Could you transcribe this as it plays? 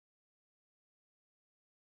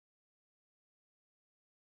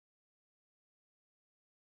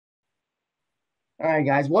All right,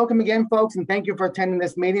 guys. Welcome again, folks, and thank you for attending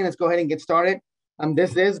this meeting. Let's go ahead and get started.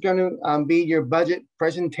 This is going to be your budget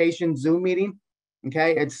presentation Zoom meeting.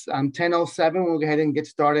 Okay, it's 10:07. We'll go ahead and get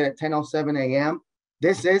started at 10:07 a.m.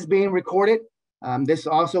 This is being recorded. This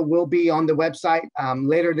also will be on the website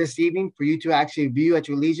later this evening for you to actually view at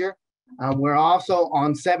your leisure. We're also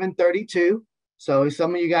on 732. So if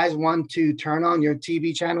some of you guys want to turn on your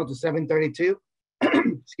TV channel to 732,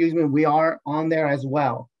 excuse me, we are on there as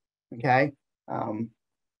well. Okay.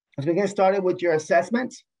 As we get started with your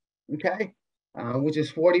assessments, okay, which is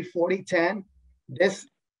 40, 40, 10. This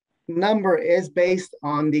number is based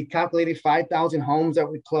on the calculated 5,000 homes that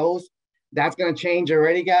we closed. That's going to change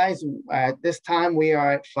already, guys. At this time, we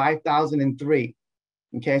are at 5,003.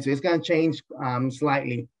 Okay, so it's going to change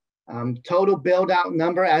slightly. Total build out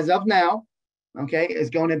number as of now, okay, is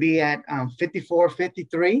going to be at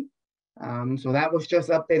 5453. So that was just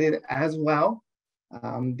updated as well.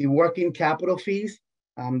 The working capital fees,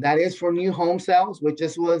 that is for new home sales, which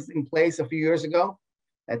just was in place a few years ago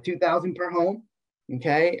at $2,000 per home.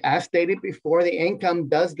 Okay, as stated before, the income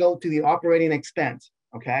does go to the operating expense.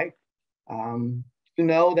 Okay, you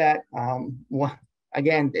know that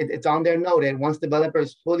again, it's on there noted. Once developer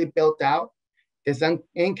is fully built out, this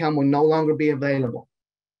income will no longer be available.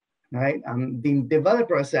 All right, the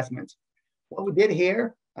developer assessments. What we did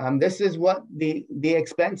here, this is what the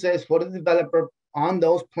expense is for the developer on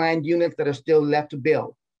those planned units that are still left to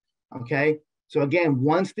build. Okay, so again,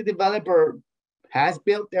 once the developer has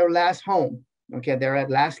built their last home, okay, they're at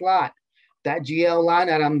last lot, that GL line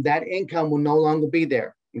item, that income will no longer be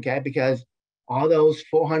there. Okay, because all those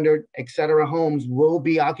 400, etc. homes will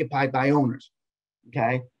be occupied by owners.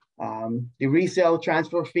 Okay, the resale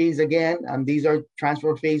transfer fees, again, these are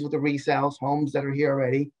transfer fees with the resales, homes that are here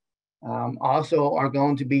already, also are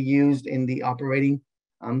going to be used in the operating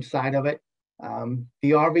side of it.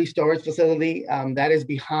 The RV storage facility, that is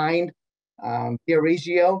behind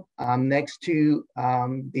Regio, next to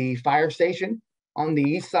the fire station on the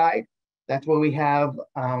east side. That's where we have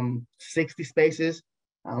 60 spaces,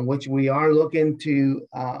 which we are looking to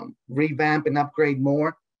revamp and upgrade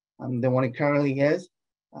more than what it currently is.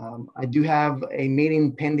 I do have a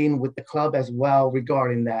meeting pending with the club as well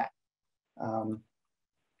regarding that.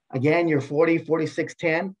 Again, your 40, 46,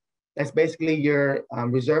 10. That's basically your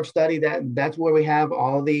reserve study. That's where we have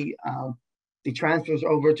all the transfers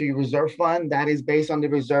over to your reserve fund. That is based on the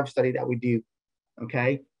reserve study that we do.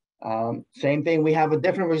 Okay. Same thing. We have a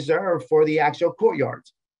different reserve for the actual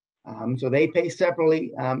courtyards. So they pay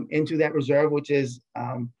separately into that reserve, which is,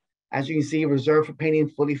 as you can see, reserve for painting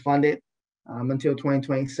fully funded until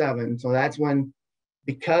 2027. So that's when,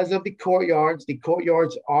 because of the courtyards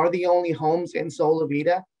are the only homes in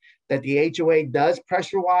Solivita that the HOA does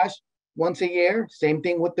pressure wash once a year. Same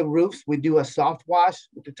thing with the roofs. We do a soft wash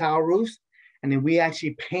with the tile roofs, and then we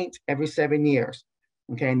actually paint every 7 years.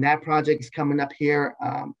 Okay, and that project is coming up here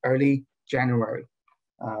early January.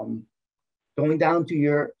 Going down to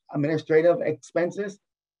your administrative expenses.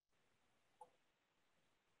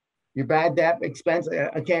 Your bad debt expense,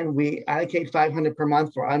 again, we allocate $500 per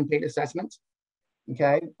month for unpaid assessments.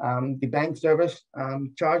 Okay, the bank service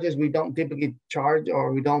charges, we don't typically charge,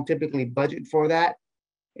 or we don't typically budget for that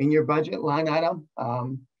in your budget line item.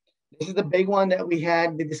 This is the big one that we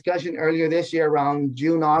had the discussion earlier this year around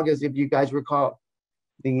June, August, if you guys recall.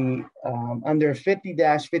 The under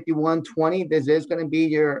 50-5120, this is going to be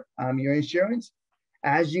your insurance.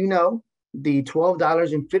 As you know, the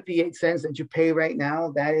 $12.58 that you pay right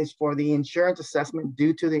now, that is for the insurance assessment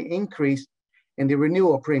due to the increase in the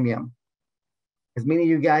renewal premium. As many of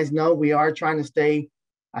you guys know, we are trying to stay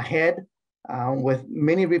ahead with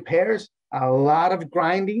many repairs, a lot of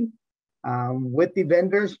grinding with the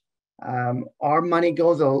vendors. Our money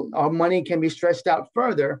can be stretched out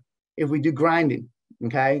further if we do grinding.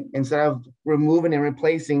 Okay, instead of removing and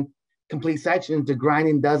replacing complete sections, the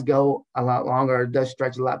grinding does go a lot longer, does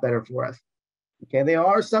stretch a lot better for us. Okay, there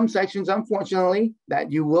are some sections, unfortunately,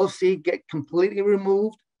 that you will see get completely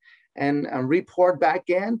removed and re-poured back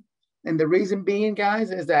in. And the reason being, guys,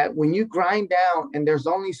 is that when you grind down and there's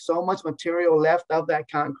only so much material left of that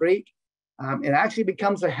concrete, it actually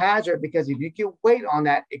becomes a hazard, because if you get weight on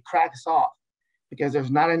that, it cracks off because there's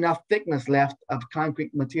not enough thickness left of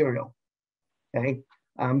concrete material. Okay,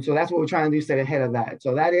 so that's what we're trying to do, stay ahead of that.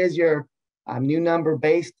 So that is your new number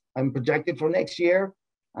based and projected for next year,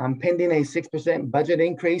 pending a 6% budget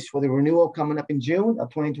increase for the renewal coming up in June of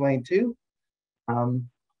 2022.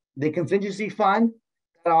 The contingency fund,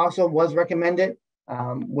 that also was recommended,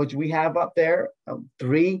 which we have up there,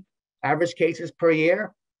 3 average cases per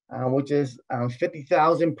year, which is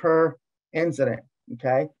 50,000 per incident.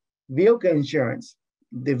 Okay, vehicle insurance.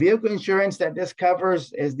 The vehicle insurance that this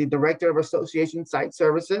covers is the Director of Association Site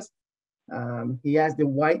Services. He has the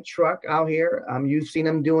white truck out here. You've seen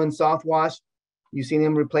him doing soft wash. You've seen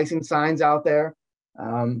him replacing signs out there.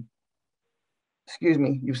 Excuse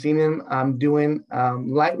me. You've seen him doing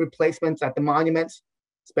light replacements at the monuments,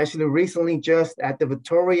 especially recently just at the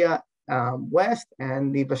Victoria West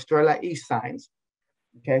and the Vestrella East signs.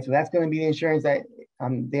 Okay, so that's going to be the insurance that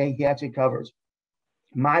he actually covers.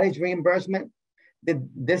 Mileage reimbursement.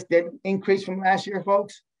 This did increase from last year,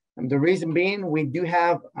 folks. And the reason being, we do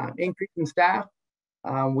have increase in staff.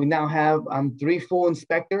 We now have 3 full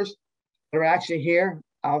inspectors that are actually here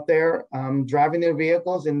out there driving their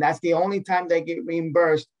vehicles. And that's the only time they get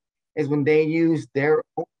reimbursed is when they use their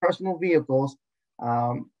own personal vehicles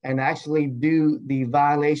and actually do the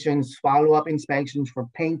violations, follow-up inspections for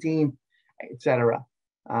painting, etc.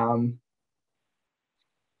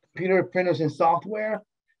 Computer printers and software.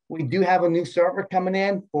 We do have a new server coming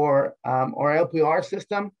in for our LPR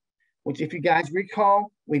system, which if you guys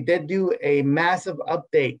recall, we did do a massive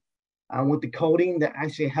update with the coding that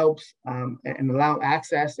actually helps and allow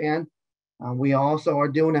access in. We also are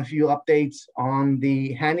doing a few updates on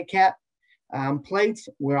the handicap plates.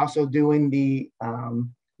 We're also doing the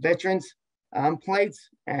veterans plates.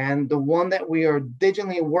 And the one that we are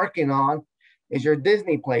digitally working on is your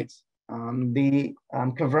Disney plates. The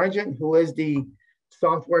Convergent, who is the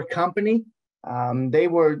software company, they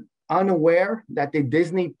were unaware that the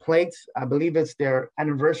Disney plates, I believe it's their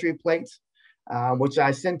anniversary plates, which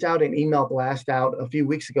I sent out an email blast out a few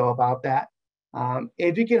weeks ago about that.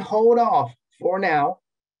 If you can hold off for now,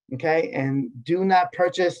 okay, and do not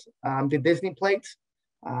purchase the Disney plates.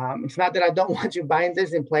 It's not that I don't want you buying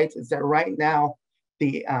Disney plates, it's that right now,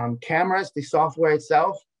 the cameras, the software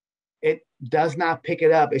itself, it does not pick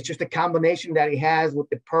it up. It's just a combination that he has with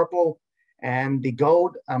the purple and the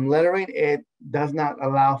gold lettering. It does not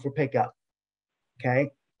allow for pickup, okay?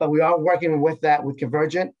 But we are working with that with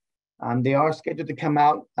Convergent. They are scheduled to come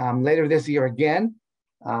out later this year again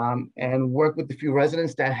and work with a few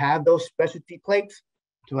residents that have those specialty plates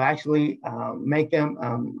to actually make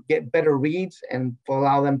them get better reads and to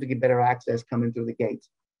allow them to get better access coming through the gates,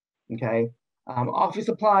 okay? Office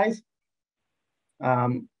supplies,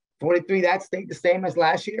 43, that stayed the same as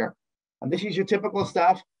last year. This is your typical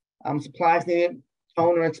stuff. Supplies needed,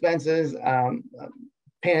 toner expenses,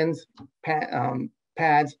 pens,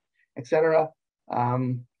 pads, etc.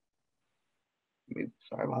 Sorry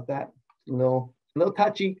about that. A little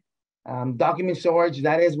touchy. Document storage,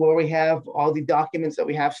 that is where we have all the documents that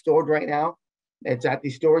we have stored right now. It's at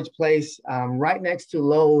the storage place right next to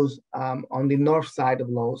Lowe's on the north side of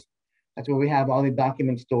Lowe's. That's where we have all the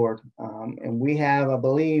documents stored. And we have, I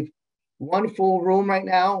believe, 1 full room right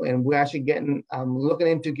now, and we're actually getting, looking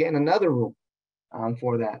into getting another room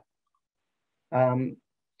for that.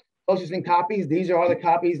 Purchasing copies, these are all the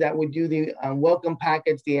copies that we do the welcome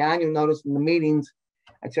packets, the annual notice in the meetings,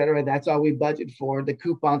 etc. That's all we budget for. The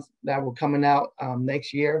coupons that were coming out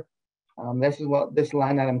next year. This is what this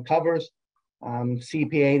line item covers.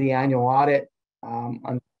 CPA, the annual audit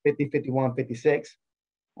on 50, 51, 56.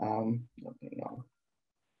 There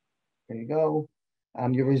you go.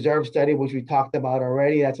 Your reserve study, which we talked about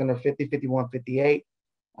already, that's under 50, 51, 58.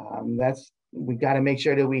 We got to make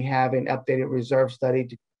sure that we have an updated reserve study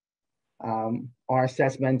to our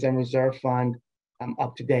assessments and reserve fund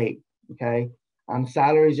up to date, okay?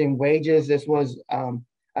 Salaries and wages, this was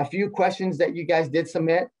a few questions that you guys did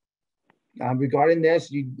submit regarding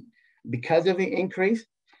this. Because of the increase,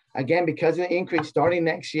 starting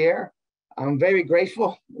next year, I'm very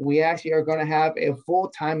grateful. We actually are going to have a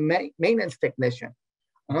full-time maintenance technician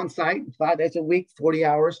on site 5 days a week, 40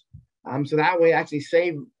 hours. So that way actually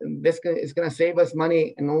is going to save us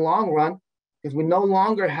money in the long run because we no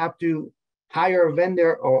longer have to hire a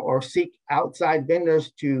vendor or seek outside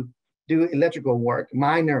vendors to do electrical work,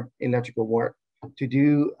 minor electrical work, to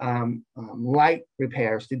do light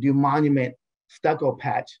repairs, to do monument stucco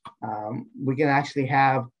patch. We can actually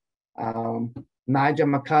have Nigel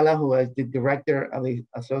McCullough, who is the director of the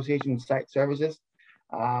Association of Site Services,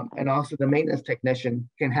 and also the maintenance technician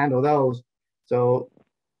can handle those. So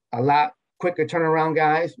a lot quicker turnaround,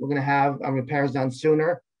 guys. We're going to have repairs done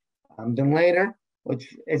sooner than later,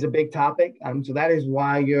 which is a big topic. So that is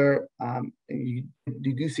why you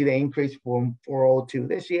do see the increase from 402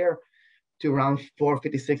 this year to around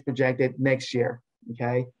 456 projected next year,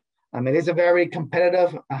 okay? It is a very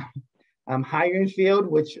competitive hiring field,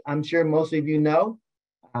 which I'm sure most of you know.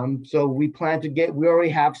 So we already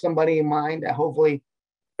have somebody in mind that hopefully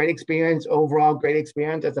great experience, overall great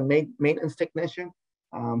experience as a maintenance technician.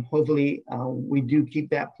 Hopefully we do keep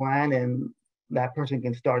that plan and that person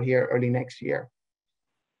can start here early next year.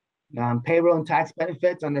 Payroll and tax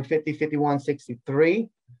benefits under 505163.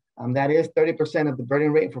 That is 30% of the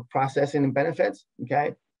burden rate for processing and benefits.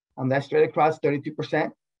 Okay, that's straight across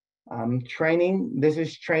 32%. Training. This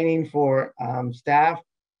is training for staff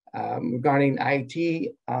regarding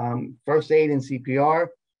IT, first aid, and CPR.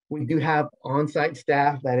 We do have on-site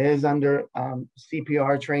staff that is under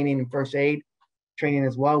CPR training and first aid training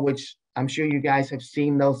as well, which I'm sure you guys have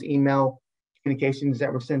seen those email communications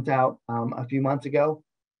that were sent out a few months ago.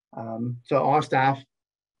 So our staff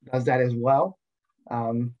does that as well.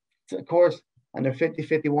 So of course, under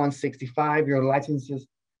 505165, your licenses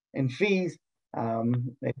and fees,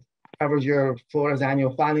 it covers your Florida's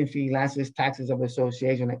annual filing fee, licenses, taxes of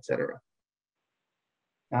association, etc.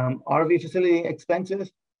 RV facility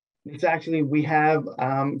expenses. It's actually, we have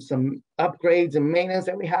some upgrades and maintenance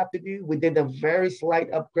that we have to do. We did a very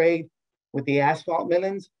slight upgrade with the asphalt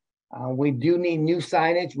millings. We do need new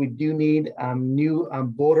signage. We do need new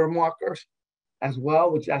border markers as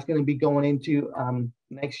well, which that's going to be going into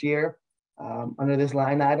next year under this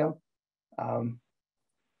line item.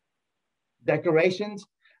 Decorations.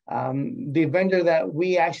 The vendor that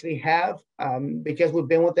we actually have, because we've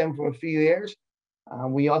been with them for a few years,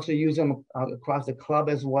 we also use them across the club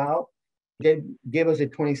as well. Did give us a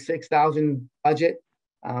 26,000 budget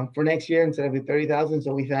for next year instead of the 30,000.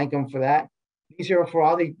 So we thank them for that. These are for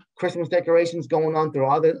all the Christmas decorations going on through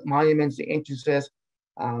all the monuments, the entrances,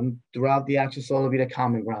 throughout the actual Solivita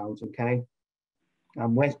common grounds. Okay.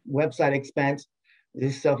 Website expense.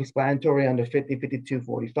 This is self-explanatory under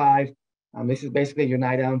 505245. This is basically your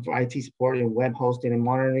night item for IT support and web hosting and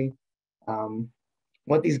monitoring.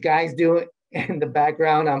 What these guys do in the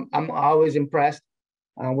background, I'm always impressed,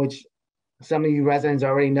 which some of you residents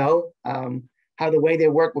already know, how the way they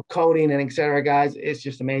work with coding and et cetera, guys, it's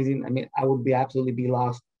just amazing. I mean, I would be absolutely be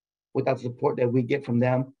lost without the support that we get from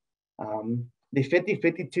them. The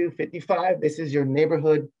 505255, this is your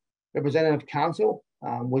neighborhood representative council,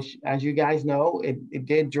 which, as you guys know, it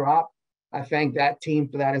did drop. I thank that team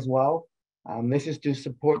for that as well. This is to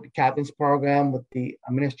support the captain's program with the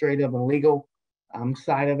administrative and legal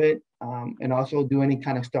side of it, and also do any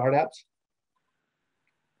kind of startups.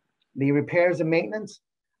 The repairs and maintenance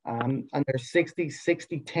under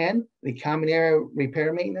 60-60-10, the common area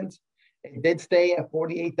repair maintenance, it did stay at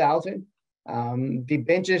 48,000. The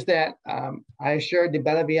benches that I assured the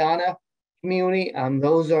Bella Viana community,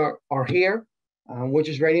 those are here, which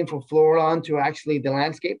is waiting for Floridon to actually, the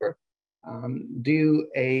landscaper, do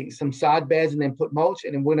some sod beds and then put mulch,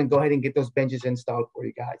 and then we're gonna go ahead and get those benches installed for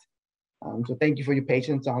you guys. So thank you for your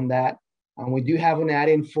patience on that. We do have an add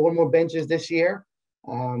in 4 more benches this year.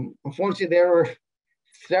 Unfortunately, there were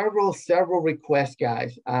several requests,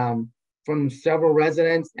 guys, from several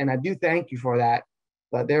residents, and I do thank you for that.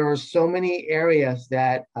 But there are so many areas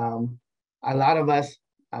that a lot of us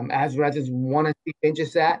as residents want to see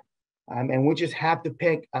benches at, and we just have to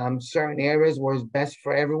pick certain areas where it's best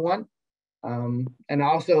for everyone, and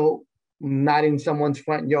also not in someone's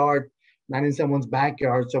front yard, not in someone's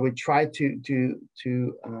backyard. So we try to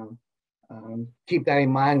keep that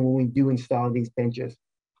in mind when we do install these benches.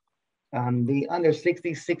 The under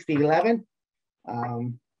 60-60-11,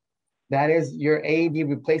 that is your AED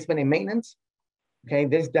replacement and maintenance. Okay,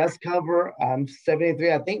 this does cover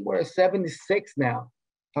 73. I think we're at 76 now,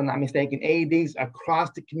 if I'm not mistaken, AEDs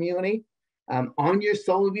across the community. On your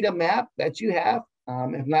Solivita map that you have,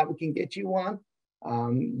 if not, we can get you one.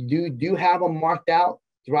 Do have them marked out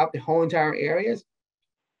throughout the whole entire areas.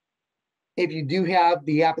 If you do have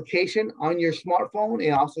the application on your smartphone,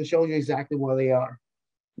 it also shows you exactly where they are.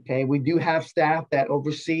 Okay, we do have staff that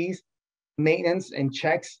oversees maintenance and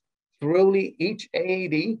checks thoroughly each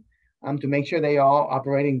AED to make sure they are all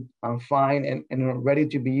operating fine and are ready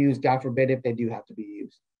to be used, God forbid, if they do have to be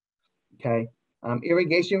used. Okay,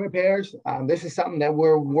 irrigation repairs. This is something that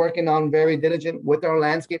we're working on very diligent with our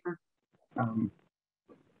landscaper,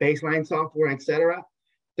 baseline software, etc.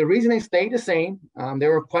 The reason they stayed the same,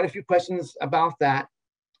 there were quite a few questions about that.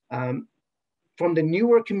 From the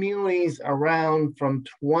newer communities around from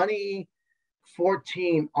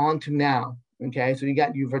 2014 on to now, okay? So you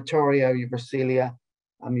got your Victoria, your Brasilia,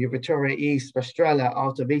 your Victoria East, Estrella,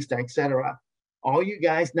 Alta Vista, etc. All you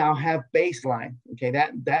guys now have baseline, okay?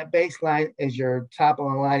 That baseline is your top of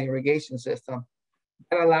the line irrigation system.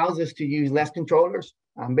 That allows us to use less controllers,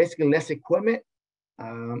 basically less equipment.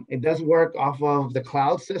 It does work off of the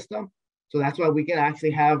cloud system. So that's why we can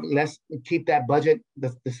actually have keep that budget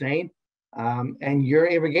the same. And your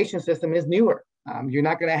irrigation system is newer. You're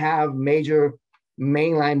not going to have major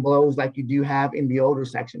mainline blows like you do have in the older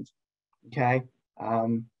sections. Okay.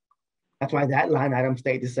 That's why that line item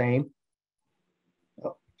stayed the same.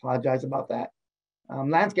 Oh, apologize about that.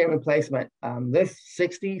 landscape replacement. This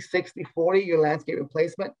 60-60-40, your landscape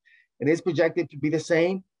replacement, it is projected to be the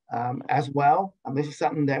same as well. This is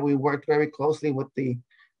something that we worked very closely with the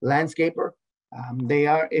landscaper. They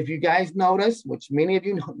are, if you guys notice, which many of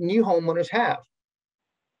you new homeowners have,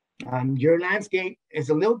 your landscape is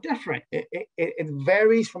a little different. It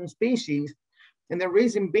varies from species. And the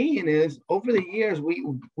reason being is over the years,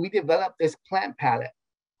 we developed this plant palette.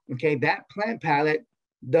 Okay, that plant palette,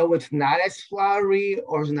 though it's not as flowery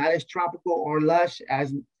or it's not as tropical or lush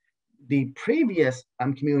as the previous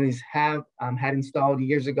communities have had installed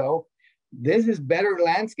years ago, this is better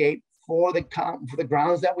landscape for the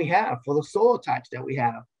grounds that we have, for the soil types that we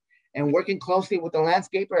have. And working closely with the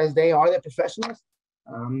landscaper, as they are the professionals,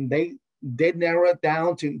 they did narrow it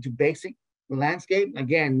down to basic landscape.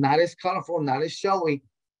 Again, not as colorful, not as showy,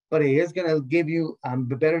 but it is going to give you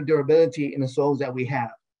the better durability in the soils that we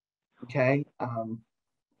have. Okay,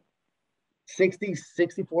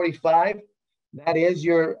 60-60-45, that is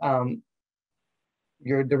your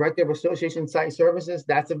Director of Association Site Services.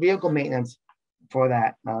 That's a vehicle maintenance for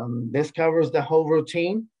that. This covers the whole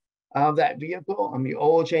routine of that vehicle. Your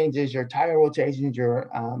oil changes, your tire rotations, your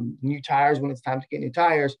new tires when it's time to get new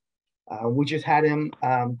tires. We just had him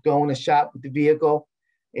go in the shop with the vehicle.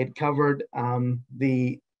 It covered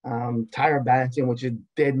the tire balancing, which it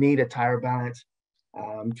did need a tire balance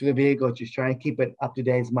to the vehicle, just trying to keep it up to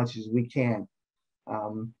date as much as we can.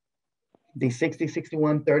 The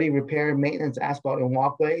 60-61-30 repair and maintenance asphalt and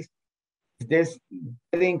walkways. This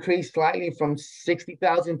did increase slightly from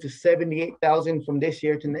 60,000 to 78,000 from this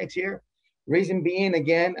year to next year. Reason being,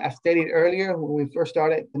 again, I stated earlier when we first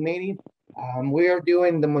started the meeting, we are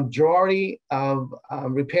doing the majority of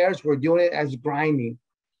repairs. We're doing it as grinding.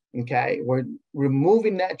 Okay, we're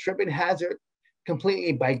removing that tripping hazard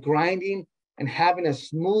completely by grinding and having a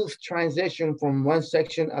smooth transition from one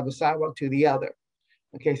section of the sidewalk to the other.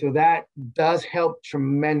 Okay, so that does help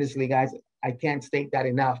tremendously, guys. I can't state that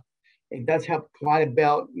enough. It does help quite a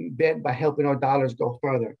bit by helping our dollars go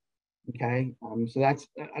further. Okay, so that's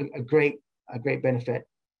a great benefit.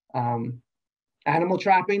 Animal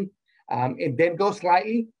trapping, it did go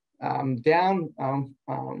slightly down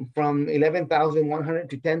from 11,100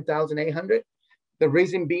 to 10,800. The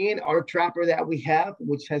reason being, our trapper that we have,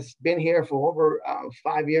 which has been here for over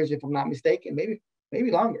 5 years, if I'm not mistaken,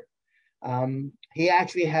 maybe longer. He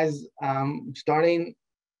actually has starting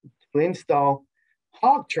to install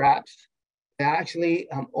hog traps that actually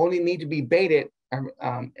only need to be baited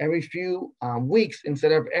every few weeks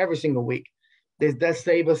instead of every single week. This does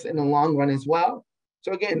save us in the long run as well.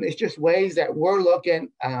 So again, it's just ways that we're looking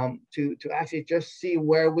to actually just see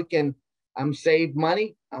where we can save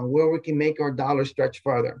money, where we can make our dollars stretch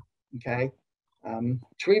further. Okay,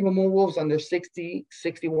 tree removals under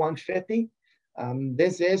 60-61-50.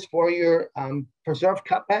 This is for your preserved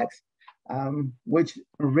cutbacks, which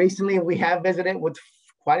recently we have visited with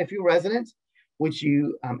quite a few residents, which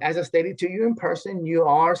you, as I stated to you in person, you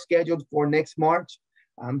are scheduled for next March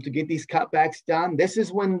to get these cutbacks done. This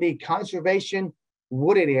is when the conservation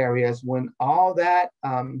wooded areas, when all that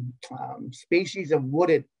species of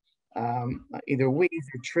wooded, either weeds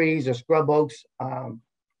or trees or scrub oaks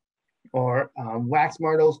or wax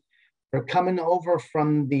myrtles, are coming over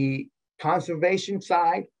from the conservation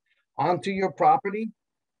side onto your property.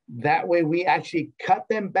 That way we actually cut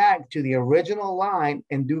them back to the original line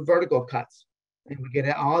and do vertical cuts, and we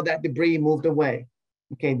get all that debris moved away.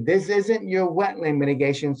 Okay, this isn't your wetland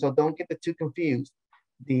mitigation, so don't get the two confused.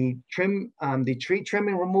 The tree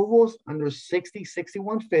trimming removals under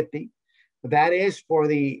 60-61-50, that is for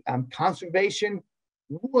the conservation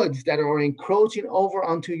woods that are encroaching over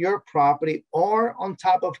onto your property or on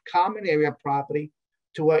top of common area property,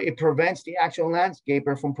 to where it prevents the actual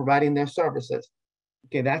landscaper from providing their services.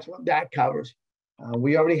 Okay, that's what that covers.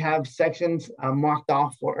 We already have sections marked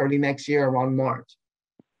off for early next year around March.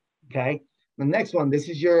 Okay, the next one, this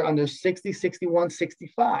is your under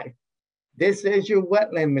 60-61-65. This is your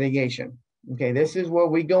wetland mitigation. Okay, this is where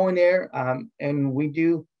we go in there and we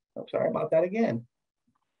do, oh, sorry about that again.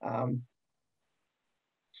 Oh,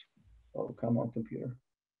 come on, computer.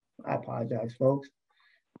 I apologize, folks.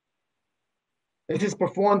 This is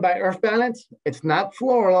performed by Earth Balance. It's not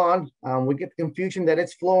Florilon. We get the confusion that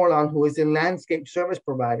it's Florilon, who is a landscape service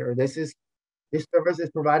provider. This service is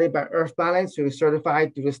provided by Earth Balance, who is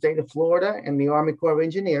certified through the state of Florida and the Army Corps of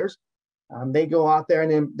Engineers. They go out there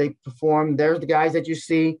and then they perform. There's the guys that you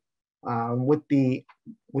see with the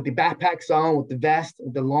backpacks on, with the vest,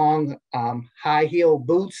 with the long high heel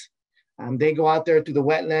boots. They go out there to the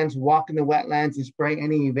wetlands, walk in the wetlands, and spray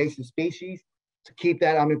any invasive species to keep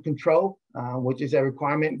that under control, which is a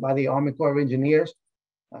requirement by the Army Corps of Engineers.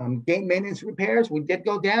 Gate maintenance repairs, we did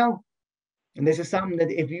go down. And this is something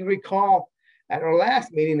that, if you recall, at our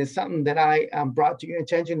last meeting, is something that I brought to your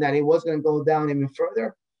attention, that it was going to go down even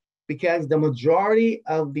further, because the majority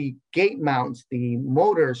of the gate mounts, the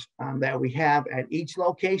motors that we have at each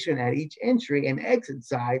location, at each entry and exit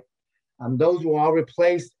side, those were all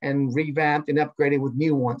replaced and revamped and upgraded with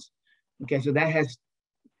new ones. Okay, so that has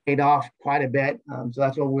paid off quite a bit. So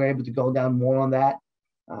that's why we're able to go down more on that.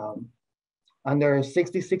 Under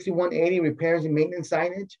 60, 61, 80 repairs and maintenance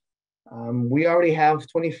signage, we already have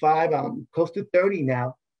 25, close to 30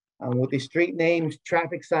 now, with the street names,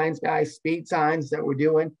 traffic signs, guys, speed signs that we're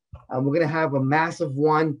doing. We're going to have a massive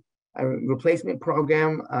one, a replacement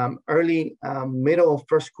program, early, middle of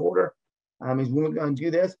first quarter is when we're going to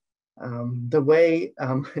do this. The way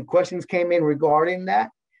questions came in regarding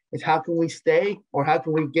that is, how can we stay, or how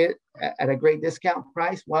can we get at a great discount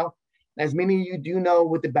price? Well, as many of you do know,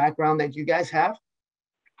 with the background that you guys have,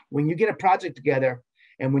 when you get a project together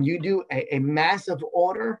and when you do a massive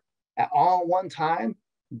order at all one time,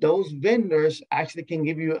 those vendors actually can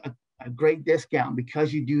give you a great discount,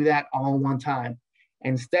 because you do that all one time.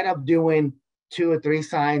 Instead of doing 2 or 3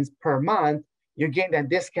 signs per month, you're getting that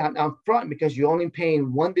discount up front, because you're only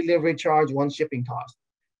paying one delivery charge, one shipping cost.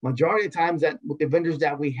 Majority of times that with the vendors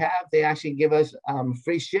that we have, they actually give us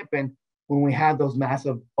free shipping when we have those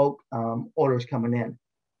massive bulk orders coming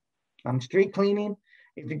in. Street cleaning,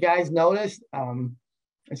 if you guys noticed,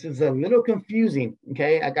 this is a little confusing,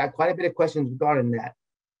 okay? I got quite a bit of questions regarding that.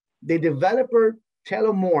 The developer,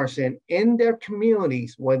 Taylor Morrison, in their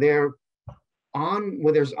communities where there's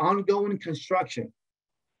ongoing construction,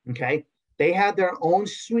 okay, they have their own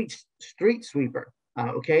street sweeper,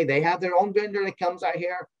 okay? They have their own vendor that comes out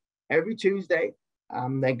here every Tuesday,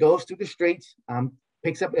 that goes through the streets,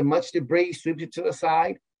 picks up as much debris, sweeps it to the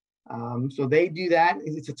side. So they do that.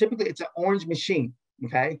 Typically it's an orange machine,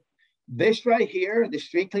 okay? This right here, the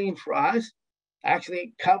street cleaning for us,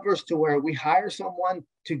 actually covers to where we hire someone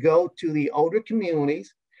to go to the older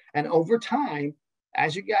communities. And over time,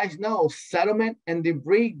 as you guys know, settlement and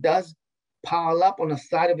debris does pile up on the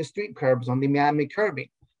side of the street curbs, on the Miami curbing.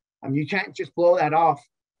 You can't just blow that off,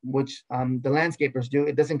 which the landscapers do.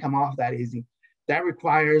 It doesn't come off that easy. That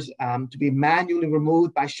requires to be manually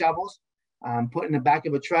removed by shovels, put in the back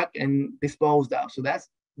of a truck and disposed of. So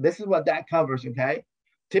this is what that covers, okay?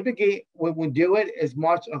 Typically, when we do it is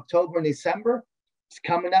March, October, and December. It's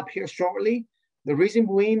coming up here shortly. The reason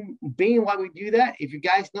being why we do that, if you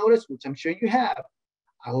guys notice, which I'm sure you have,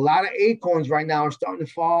 a lot of acorns right now are starting to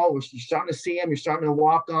fall. You're starting to see them. You're starting to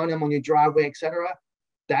walk on them on your driveway, etc.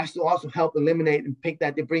 That's to also help eliminate and pick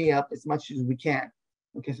that debris up as much as we can.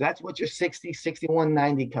 Okay, so that's what your 60, 61,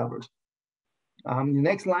 90 covers. The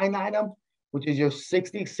next line item, which is your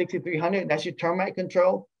 60, 6300, that's your termite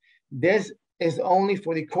control. This is only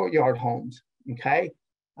for the courtyard homes, okay?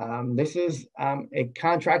 This is a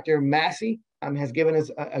contractor, Massey, has given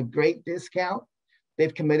us a great discount.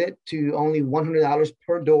 They've committed to only $100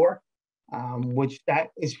 per door, which that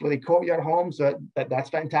is for the courtyard homes. So that's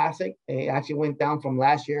fantastic. It actually went down from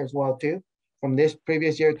last year as well too, from this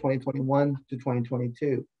previous year, 2021 to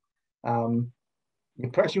 2022. The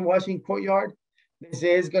pressure washing courtyard, this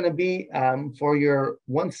is going to be for your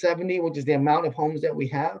 170, which is the amount of homes that we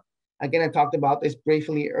have. Again, I talked about this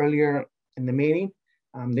briefly earlier in the meeting.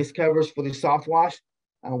 This covers for the soft wash.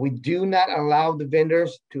 We do not allow the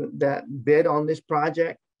vendors that bid on this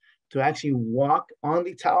project to actually walk on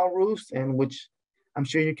the tile roofs, and which I'm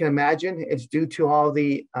sure you can imagine, it's due to all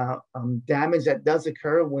the damage that does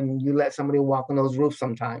occur when you let somebody walk on those roofs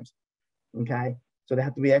sometimes, okay? So they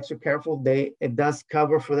have to be extra careful. It does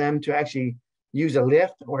cover for them to actually use a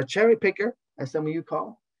lift or a cherry picker, as some of you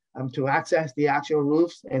call, to access the actual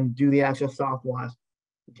roofs and do the actual soft wash.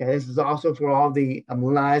 Okay, this is also for all the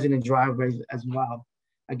lines in the driveways as well.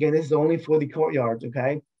 Again, this is only for the courtyards,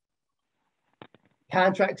 okay?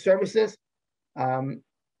 Contract services,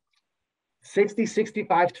 60,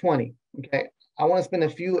 65, 20, okay? I want to spend a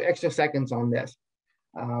few extra seconds on this.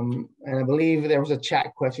 And I believe there was a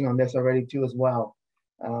chat question on this already too as well.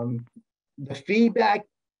 The feedback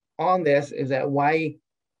on this is that why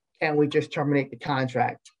can't we just terminate the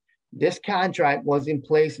contract? This contract was in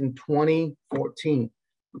place in 2014,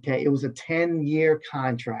 okay? It was a 10-year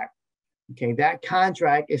contract, okay? That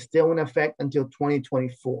contract is still in effect until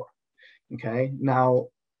 2024, okay? Now,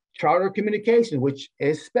 Charter Communications, which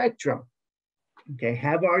is Spectrum, okay,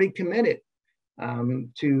 have already committed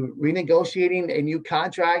to renegotiating a new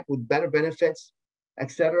contract with better benefits,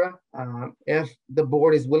 etc. If the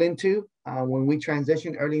board is willing to, when we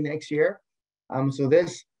transition early next year. So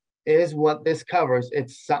this is what this covers.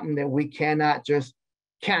 It's something that we cannot just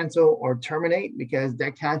cancel or terminate because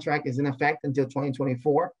that contract is in effect until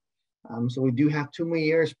 2024. So we do have 2 more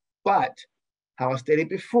years, but how I stated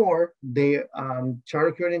before, the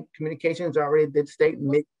Charter Communications already did state and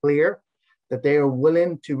make clear that they are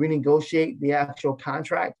willing to renegotiate the actual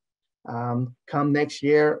contract come next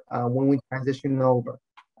year when we transition over.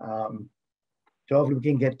 So hopefully we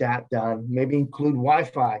can get that done. Maybe include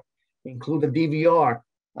Wi-Fi, include the DVR,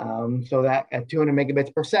 so that at 200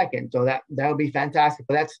 megabits per second. So that would be fantastic.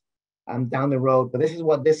 But that's down the road. But this is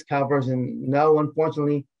what this covers. And no,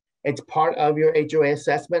 unfortunately, it's part of your HOA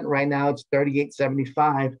assessment. Right now, it's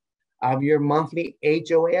 $38.75 of your monthly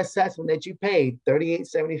HOA assessment that you pay.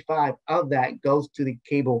 $38.75 of that goes to the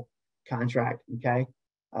cable contract. Okay.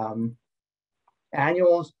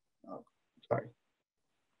 Annuals. Oh, sorry.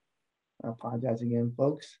 I apologize again,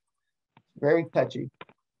 folks. Very touchy.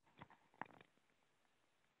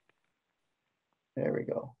 There we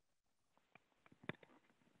go.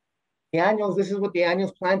 The annuals, this is what the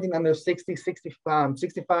annuals planting under 60, 65,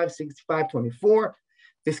 65, 24.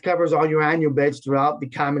 This covers all your annual beds throughout the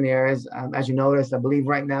common areas. As you notice, I believe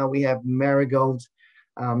right now we have marigolds,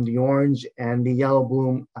 the orange and the yellow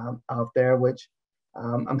bloom out there, which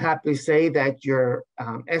I'm happy to say that your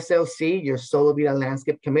SLC, your Solivita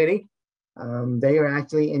Landscape Committee, they are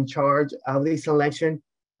actually in charge of the selection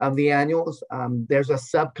of the annuals. There's a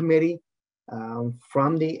subcommittee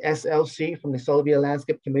from the SLC, from the Solivita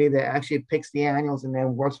Landscape Committee, that actually picks the annuals and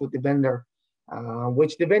then works with the vendor,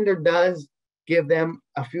 which the vendor does give them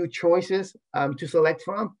a few choices to select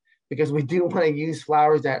from, because we do want to use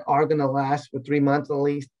flowers that are going to last for 3 months at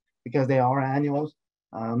least, because they are annuals.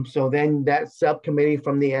 So then that subcommittee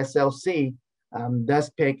from the SLC does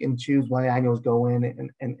pick and choose what annuals go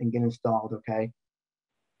in and get installed, okay?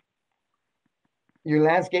 Your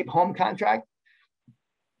landscape home contract.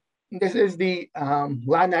 This is the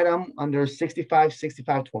line item under 65,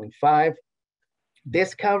 65, 25.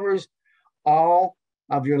 This covers all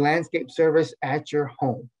of your landscape service at your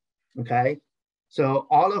home, okay? So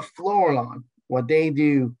all of Floral, what they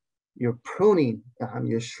do, your pruning,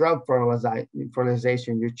 your shrub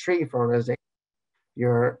fertilization, your tree fertilization,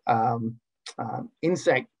 your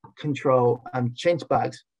insect control, chinch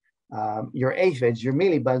bugs, your aphids, your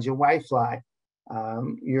mealybugs, your whitefly,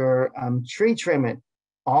 your tree trimming,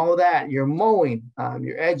 all that, your mowing,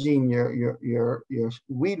 your edging, your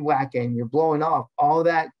weed whacking, your blowing off, all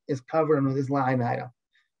that is covered under this line item.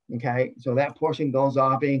 Okay, so that portion goes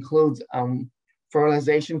off. It includes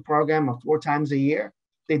fertilization program of 4 times a year.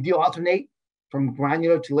 They do alternate from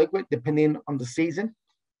granular to liquid depending on the season.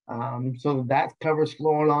 So that covers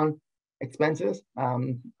floor lawn expenses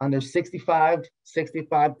under 65,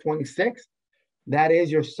 65, 26. That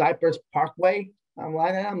is your Cypress Parkway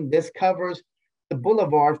line item. This covers the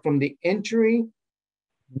boulevard from the entry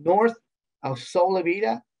north of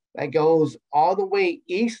Solivita that goes all the way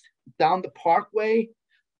east down the parkway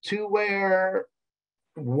to where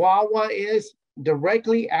Wawa is.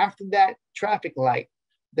 Directly after that traffic light,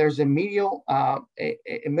 there's a middle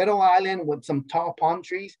island with some tall palm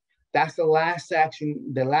trees. That's the last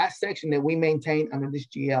section that we maintain under this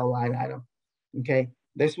GL line item. Okay,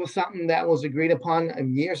 this was something that was agreed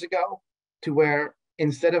upon years ago, to where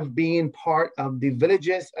instead of being part of the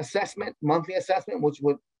village's assessment, monthly assessment, which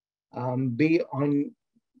would be on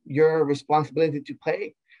your responsibility to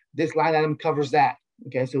pay, this line item covers that.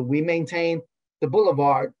 Okay, so we maintain the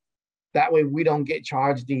boulevard. That way we don't get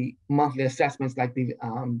charged the monthly assessments like the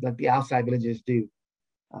outside villages do.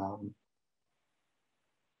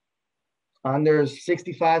 Under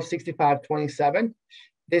 65, 65, 27,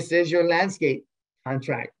 this is your landscape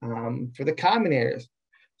contract for the common areas.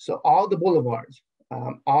 So all the boulevards,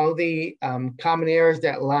 all the common areas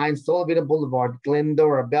that line Solivita Boulevard,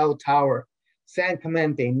 Glendora, Bell Tower, San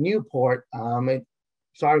Clemente, Newport,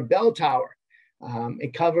 Bell Tower.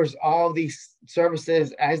 It covers all these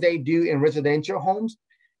services as they do in residential homes.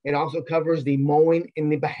 It also covers the mowing in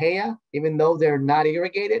the Bahia, even though they're not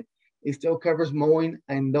irrigated. It still covers mowing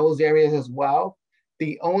in those areas as well.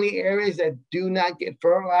 The only areas that do not get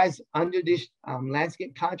fertilized under this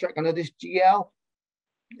landscape contract, under this GL,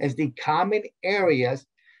 is the common areas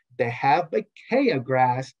that have Bahia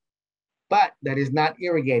grass, but that is not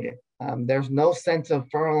irrigated. There's no sense of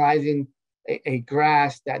fertilizing a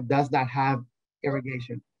grass that does not have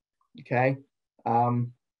irrigation. Okay.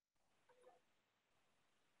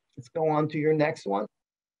 Let's go on to your next one.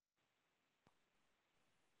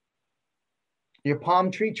 Your palm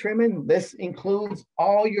tree trimming. This includes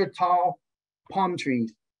all your tall palm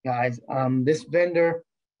trees, guys. This vendor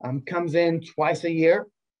comes in twice a year.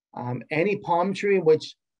 Any palm tree,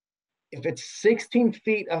 which if it's 16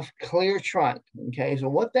 feet of clear trunk, okay, so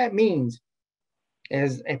what that means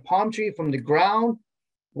is a palm tree from the ground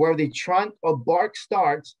where the trunk or bark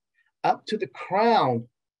starts up to the crown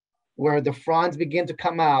where the fronds begin to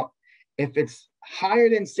come out. If it's higher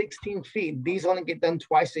than 16 feet, these only get done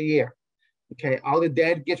twice a year. Okay, all the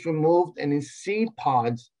dead gets removed, and in seed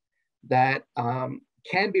pods that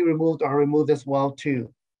can be removed are removed as well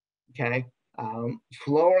too. Okay,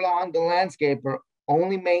 Florilawn, the landscaper,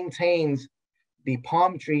 only maintains the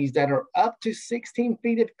palm trees that are up to 16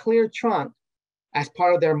 feet of clear trunk as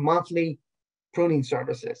part of their monthly pruning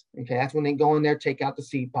services. Okay, that's when they go in there, take out the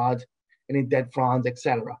seed pods and the dead fronds,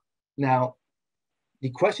 etc. Now, the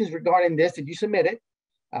questions regarding this, did you submit it?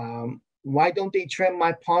 Why don't they trim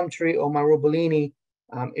my palm tree or my robolini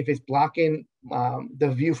if it's blocking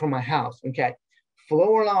the view from my house? Okay,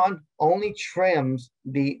 Florilawn only trims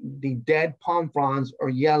the dead palm fronds or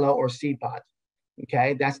yellow or seed pods.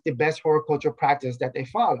 Okay, that's the best horticultural practice that they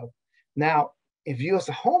follow. Now, if you as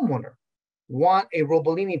a homeowner want a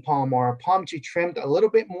robolini palm or a palm tree trimmed a little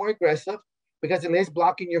bit more aggressive because it is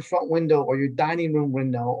blocking your front window or your dining room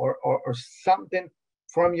window or something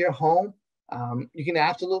from your home, you can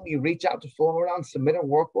absolutely reach out to Florilawn, submit a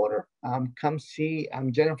work order, come see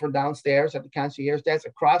Jennifer downstairs at the concierge desk,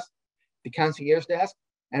 across the concierge desk,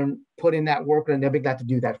 and put in that work order, and they'll be glad to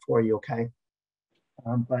do that for you, okay?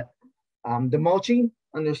 But the mulching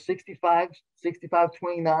under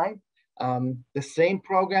 6529, the same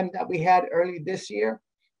program that we had early this year,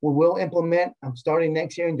 we will implement starting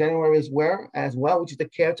next year in January as well, which is the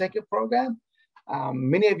caretaker program.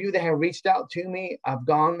 Many of you that have reached out to me, I've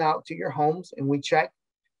gone out to your homes and we checked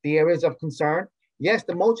the areas of concern. Yes,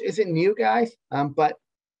 the mulch isn't new, guys, but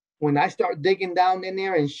when I start digging down in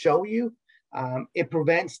there and show you, it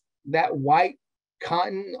prevents that white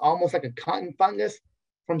cotton, almost like a cotton fungus,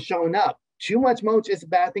 from showing up. Too much mulch is a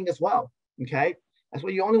bad thing as well, okay? That's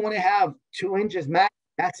why you only want to have 2 inches max,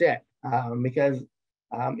 that's it. Because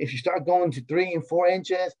if you start going to 3 and 4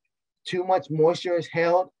 inches, too much moisture is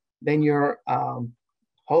held, then you're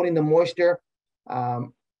holding the moisture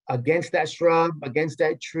against that shrub, against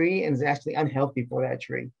that tree, and it's actually unhealthy for that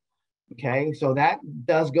tree. Okay, so that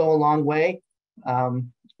does go a long way.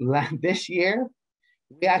 This year,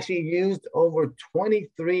 we actually used over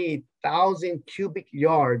 23,000 cubic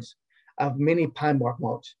yards of mini pine bark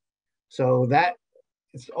mulch. So that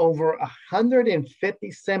is over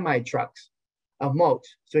 150 semi-trucks of mulch.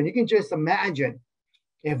 So you can just imagine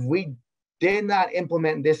if we did not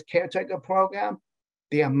implement this caretaker program,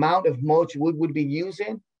 the amount of mulch we would be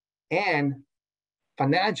using, and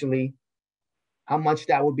financially, how much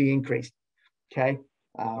that would be increased, okay?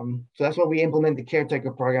 So that's why we implement the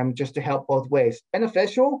caretaker program, just to help both ways.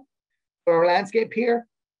 Beneficial for our landscape here.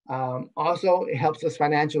 Also, it helps us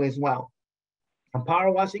financially as well. A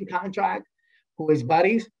power washing contract, who is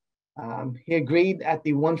Buddies, he agreed at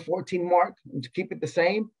the 114 mark to keep it the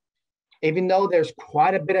same, even though there's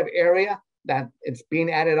quite a bit of area that it's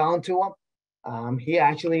being added on to him. He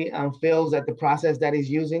actually feels that the process that he's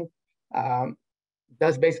using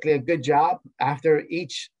does basically a good job. After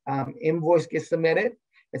each invoice gets submitted,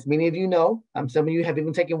 as many of you know, some of you have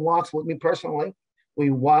even taken walks with me personally.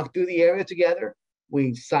 We walk through the area together,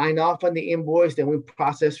 we sign off on the invoice, then we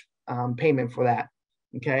process payment for that,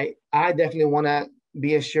 okay? I definitely wanna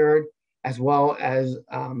be assured, as well as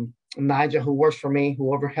Nigel, who works for me,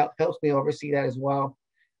 whoever helps me oversee that as well,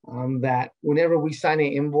 that whenever we sign an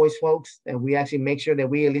invoice, folks, and we actually make sure that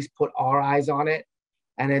we at least put our eyes on it,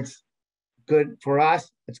 and it's good for us,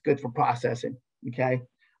 it's good for processing, okay?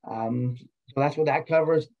 So that's what that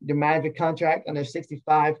covers. The management contract under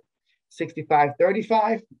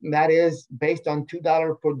 6535, that is based on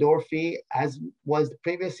 $2 per door fee, as was the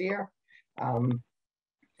previous year, from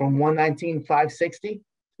 119,560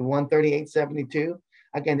 to 138.72.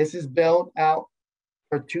 Again, this is billed out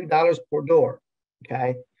for $2 per door,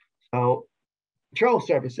 okay? So patrol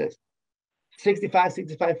services,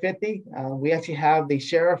 6550. We actually have the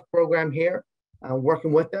sheriff program here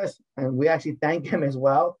working with us, and we actually thank them as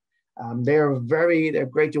well. They're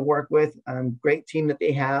great to work with, great team that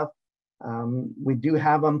they have. We do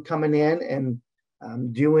have them coming in and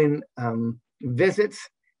doing visits,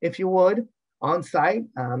 if you would, on site.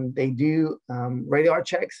 They do radar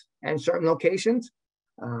checks in certain locations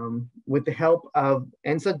with the help of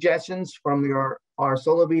and suggestions from our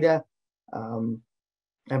Solivita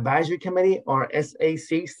Advisory Committee, or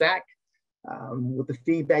SAC. With the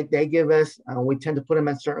feedback they give us, we tend to put them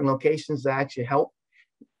at certain locations that actually help.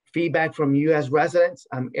 Feedback from you as residents,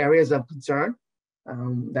 areas of concern.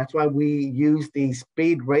 That's why we use the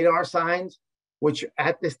speed radar signs, which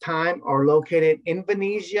at this time are located in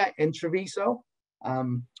Venetia and Treviso.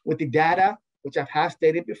 With the data, which I have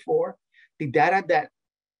stated before, the data that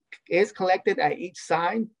is collected at each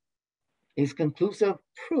sign is conclusive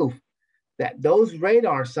proof that those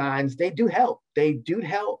radar signs, they do help. They do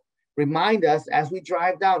help remind us as we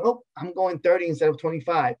drive down, oh, I'm going 30 instead of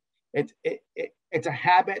 25. It's a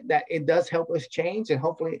habit that it does help us change, and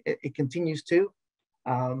hopefully it continues to.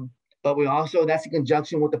 But we also, that's in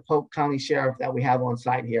conjunction with the Polk County Sheriff that we have on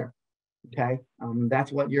site here. Okay,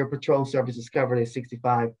 that's what your patrol services covered is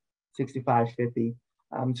 6550.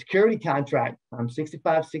 Security contract,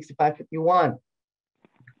 6551.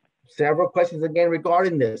 Several questions again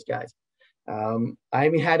regarding this, guys. I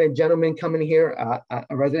even had a gentleman come in here,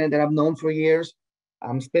 a resident that I've known for years,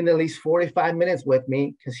 spend at least 45 minutes with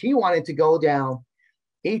me because he wanted to go down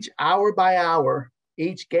each hour by hour,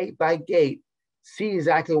 each gate by gate, see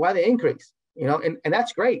exactly why they increase, you know, and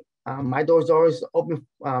that's great. My door's always open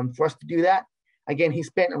for us to do that. Again, he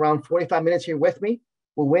spent around 45 minutes here with me.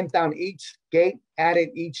 We went down each gate, added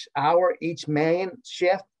each hour, each man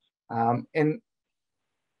shift, and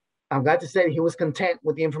I'm glad to say he was content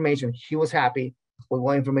with the information. He was happy with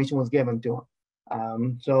what information was given to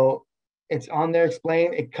him. So it's on there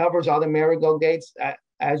explained. It covers all the marigold gates.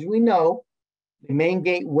 As we know, the main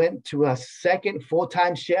gate went to a second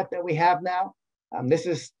full-time shift that we have now. This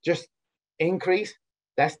is just increase.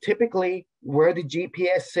 That's typically where the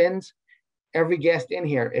GPS sends every guest in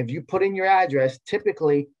here. If you put in your address,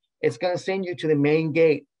 typically it's going to send you to the main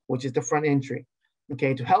gate, which is the front entry.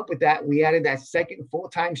 Okay, to help with that, we added that second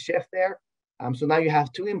full-time shift there. So now you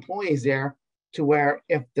have 2 employees there to where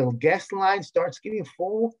if the guest line starts getting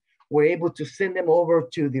full, we're able to send them over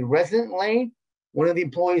to the resident lane. One of the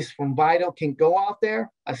employees from Vital can go out there,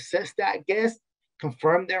 assist that guest,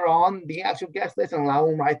 confirm they're on the actual guest list, and allow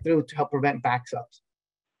them right through to help prevent backups.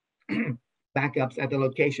 Backups at the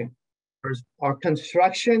location. There's our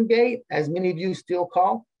construction gate, as many of you still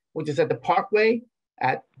call, which is at the Parkway,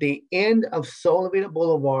 at the end of Solivita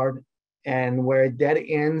Boulevard, and where it dead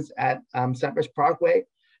ends at Cypress Parkway.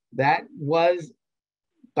 That was,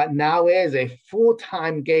 but now is a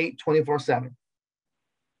full-time gate 24/7.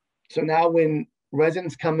 So now when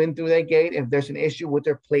residents come in through that gate, if there's an issue with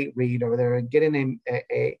their plate read or they're getting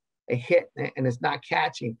a hit and it's not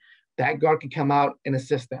catching, that guard can come out and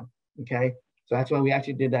assist them, okay? So that's why we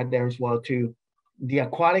actually did that there as well too. The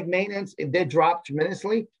aquatic maintenance, it did drop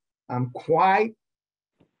tremendously. Quite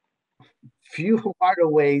few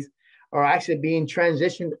waterways are actually being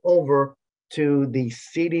transitioned over to the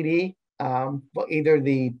CDD, either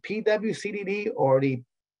the PWCDD or the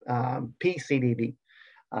PCDD.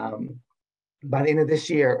 By the end of this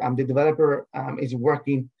year, the developer is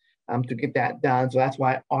working to get that done. So that's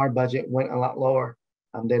why our budget went a lot lower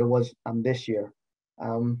than it was this year.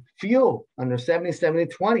 Fuel under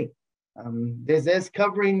 70-70-20. This is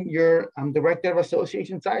covering your Director of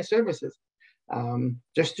Association Side Services.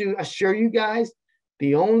 Just to assure you guys,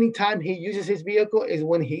 the only time he uses his vehicle is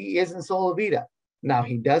when he is in Solivita. Now,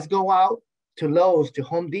 he does go out to Lowe's, to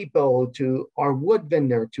Home Depot, to our wood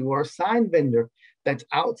vendor, to our sign vendor that's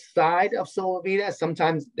outside of Solivita.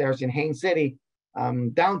 Sometimes there's in Haines City,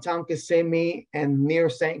 downtown Kissimmee, and near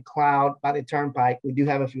St. Cloud by the Turnpike. We do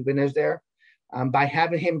have a few vendors there. By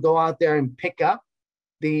having him go out there and pick up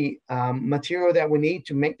the material that we need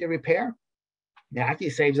to make the repair, it actually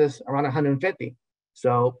saves us around 150.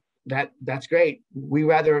 So that's great. We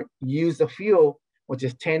rather use the fuel, which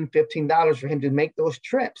is $10, $15 for him to make those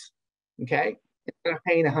trips, okay? Instead of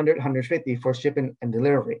paying 100, 150 for shipping and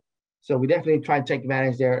delivery. So we definitely try to take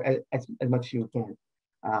advantage there as much as you can.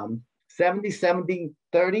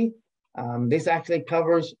 70-70-30, this actually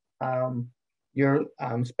covers your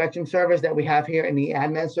spectrum service that we have here in the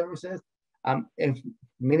admin services. If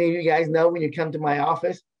many of you guys know, when you come to my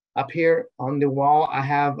office, up here on the wall, I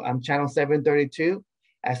have channel 732.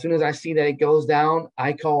 As soon as I see that it goes down,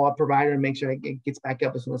 I call a provider and make sure it gets back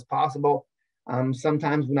up as soon as possible.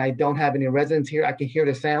 Sometimes when I don't have any residents here, I can hear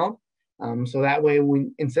the sound. So that way,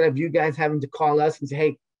 instead of you guys having to call us and say,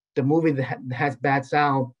 hey, the movie that has bad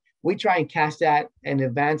sound, we try and catch that in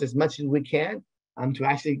advance as much as we can to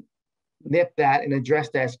actually nip that and address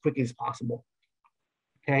that as quickly as possible.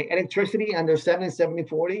 Okay, electricity under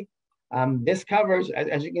 70-70-40. This covers,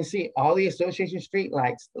 as you can see, all the association street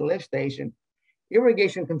lights, the lift station,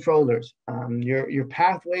 irrigation controllers, your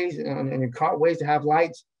pathways and your cartways to have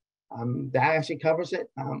lights. That actually covers it.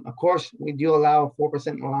 Of course, we do allow a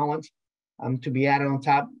 4% allowance to be added on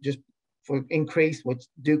top just for increase, which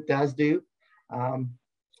Duke does do. To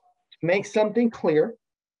make something clear,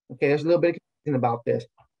 okay, there's a little bit of confusion about this.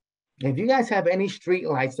 If you guys have any street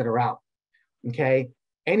lights that are out, okay,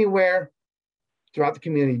 anywhere throughout the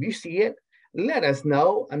community, if you see it, let us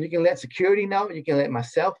know. You can let security know. You can let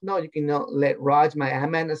myself know. You can let Raj, my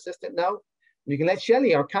admin assistant, know. you can let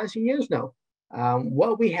Shelly, our concierge, know.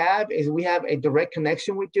 What we have is we have a direct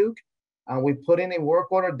connection with Duke. We put in a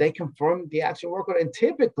work order, they confirm the actual work order, and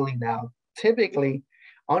typically,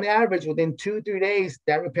 on average, within 2-3 days,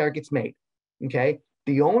 that repair gets made, okay?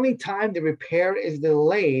 The only time the repair is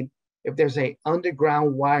delayed if there's a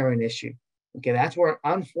underground wiring issue, okay? That's where,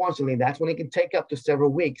 unfortunately, that's when it can take up to several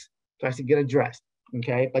weeks to actually get addressed,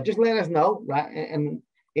 okay? But just let us know, right? And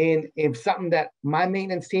if something that my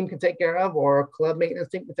maintenance team can take care of or club maintenance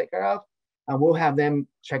team can take care of, we'll have them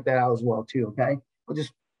check that out as well too, okay? We'll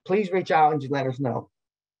just please reach out and just let us know.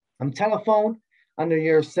 Telephone under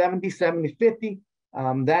your 70-70-50.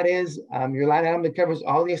 That is your line item that covers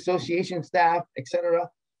all the association staff, etc.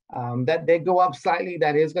 That did go up slightly.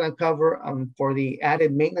 That is going to cover for the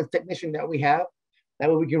added maintenance technician that we have. That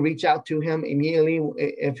way we can reach out to him immediately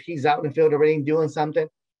if he's out in the field already doing something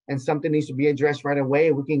and something needs to be addressed right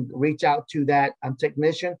away. We can reach out to that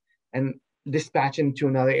technician and dispatch him to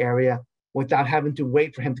another area without having to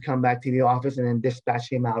wait for him to come back to the office and then dispatch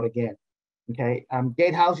him out again. Okay,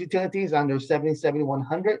 gatehouse utilities under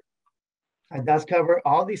 70-7100. It does cover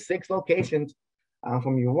all these 6 locations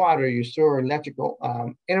from your water, your sewer, electrical,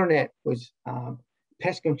 internet, which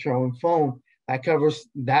pest control and phone. That covers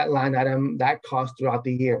that line item, that cost throughout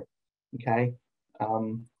the year. Okay,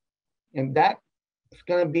 and that's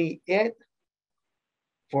going to be it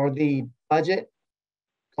for the budget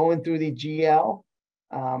going through the GL.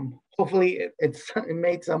 Hopefully it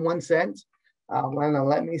made someone sense.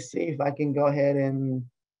 Let me see if I can go ahead and,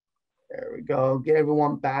 there we go, get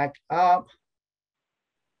everyone back up.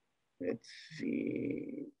 Let's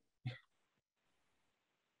see.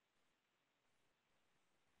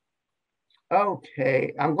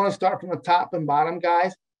 Okay, I'm going to start from the top and bottom,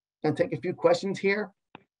 guys. I'm going to take a few questions here.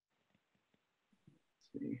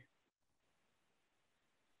 Let's see.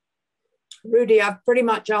 Rudy, I've pretty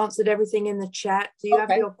much answered everything in the chat. Do you have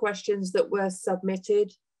your questions that were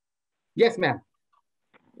submitted? Yes, ma'am.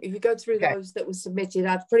 If you go through those that were submitted,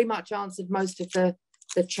 I've pretty much answered most of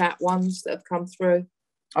the chat ones that have come through.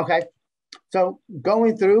 Okay. So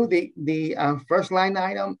going through the first line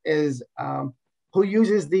item is who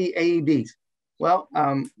uses the AEDs? Well,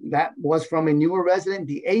 that was from a newer resident.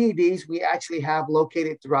 The AEDs we actually have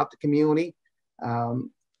located throughout the community.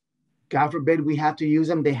 God forbid we have to use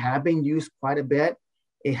them. They have been used quite a bit.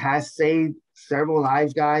 It has saved several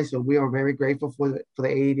lives, guys. So we are very grateful for the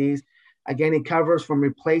AEDs. Again, it covers from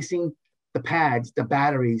replacing the pads, the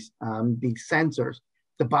batteries, the sensors,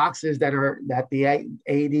 the boxes that the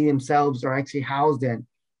AED themselves are actually housed in.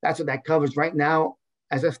 That's what that covers. Right now,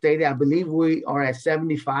 as I stated, I believe we are at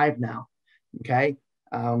 75 now. Okay,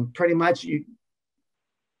 pretty much.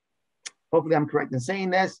 Hopefully, I'm correct in saying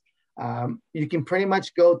this. You can pretty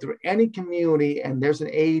much go through any community and there's an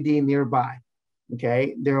AED nearby.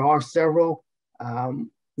 Okay, there are several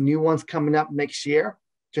new ones coming up next year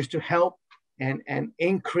just to help and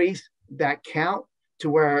increase that count to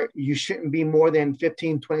where you shouldn't be more than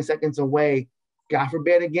 15-20 seconds away. God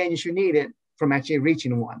forbid, again, you should need it from actually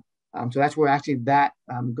reaching one. So that's where actually that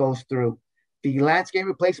goes through. The landscape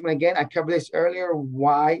replacement, again, I covered this earlier.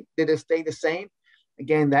 Why did it stay the same?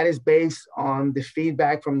 Again, that is based on the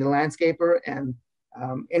feedback from the landscaper and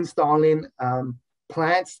installing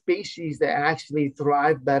plant species that actually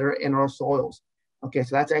thrive better in our soils. Okay,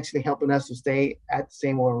 so that's actually helping us to stay at the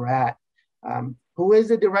same where we're at. Who is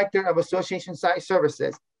the director of Association Site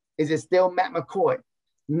Services? Is it still Matt McCoy?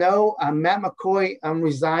 No, Matt McCoy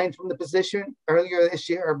resigned from the position earlier this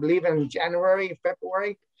year, I believe in January,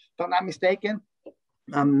 February, if I'm not mistaken.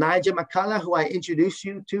 Nigel McCullough, who I introduced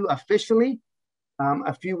you to officially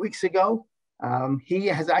a few weeks ago, he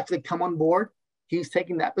has actually come on board. He's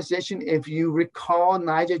taking that position. If you recall,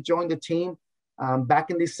 Nigel joined the team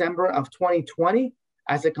back in December of 2020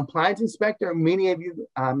 as a compliance inspector. Many of you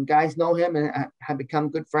guys know him and have become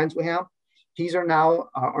good friends with him. He's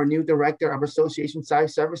our new director of Association Site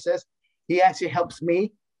Services. He actually helps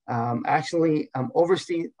me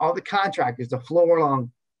oversee all the contractors, the floor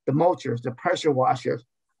along, the mulchers, the pressure washers,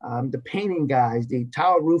 the painting guys, the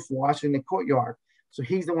tile roof washer in the courtyard. So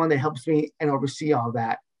he's the one that helps me and oversee all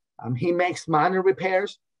that. He makes minor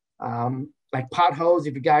repairs, like potholes.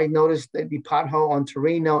 If you guys noticed the pothole on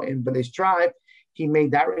Torino in Village Drive, he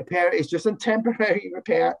made that repair. It's just a temporary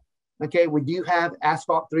repair. Okay, we do have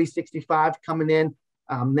Asphalt 365 coming in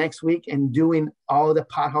next week and doing all the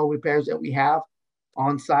pothole repairs that we have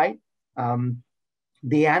on site.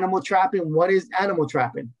 The animal trapping, what is animal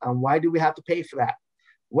trapping? Why do we have to pay for that?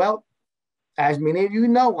 Well, as many of you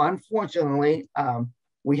know, unfortunately,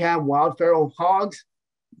 we have wild feral hogs.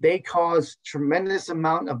 They cause tremendous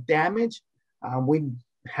amount of damage. We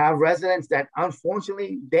have residents that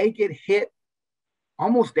unfortunately, they get hit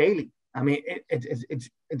almost daily. I mean,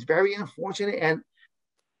 it's very unfortunate, and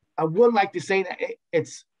I would like to say that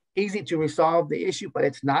it's easy to resolve the issue, but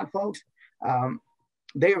it's not, folks.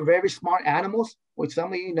 They are very smart animals, which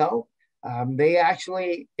some of you know. They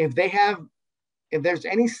actually, if there's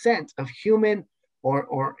any scent of human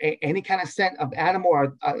or any kind of scent of animal,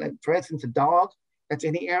 or like for instance, a dog that's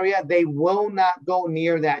in the area, they will not go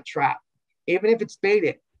near that trap. Even if it's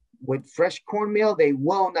baited with fresh cornmeal, they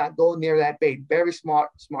will not go near that bait. Very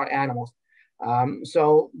smart animals.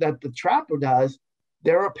 So that the trapper does,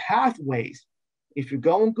 there are pathways. If you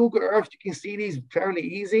go on Google Earth, you can see these fairly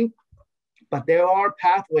easy, but there are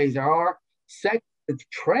pathways, there are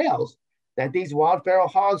trails that these wild feral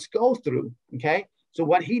hogs go through, okay? So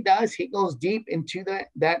what he does, he goes deep into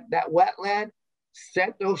that wetland,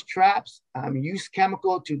 set those traps, use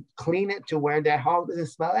chemical to clean it to where that hog doesn't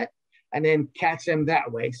smell it, and then catch them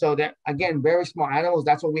that way. So that, again, very small animals.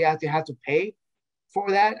 That's what we have to pay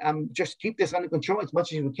for that. Just keep this under control as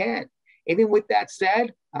much as we can. Even with that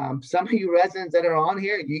said, some of you residents that are on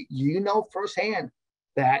here, you know firsthand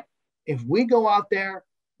that if we go out there,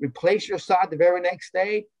 replace your sod the very next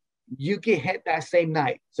day, you get hit that same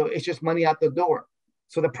night. So it's just money out the door.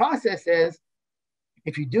 So the process is,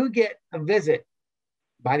 if you do get a visit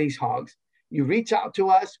by these hogs, you reach out to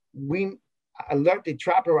us, we alert the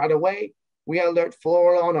trapper right away, we alert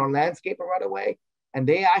Floral our landscaper right away, and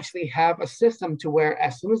they actually have a system to where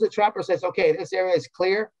as soon as the trapper says, okay, this area is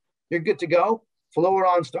clear, you're good to go,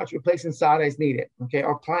 Floral starts replacing sod as needed, okay?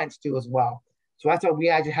 Our clients do as well. So that's why we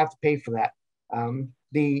actually have to pay for that.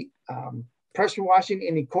 The pressure washing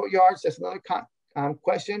in the courtyards, that's another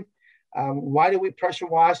question. Why do we pressure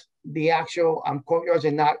wash the actual courtyards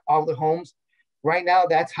and not all the homes? Right now,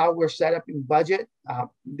 that's how we're set up in budget.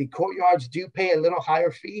 The courtyards do pay a little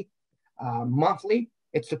higher fee monthly.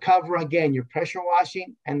 It's to cover, again, your pressure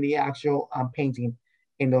washing and the actual painting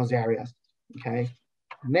in those areas, okay?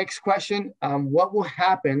 Next question, what will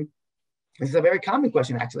happen? This is a very common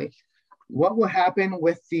question, actually. What will happen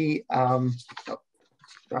with the,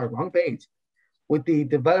 wrong page, with the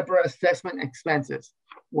developer assessment expenses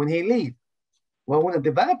when he leaves? Well, when the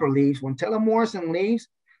developer leaves, when Taylor Morrison leaves,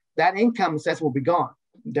 that income assessment will be gone.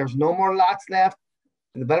 There's no more lots left.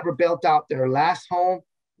 The developer built out their last home.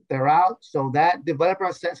 They're out. So that developer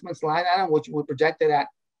assessments line item, which we projected at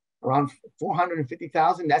around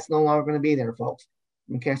 $450,000, that's no longer going to be there, folks.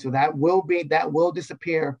 Okay, so that will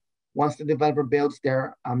disappear once the developer builds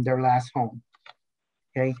their last home.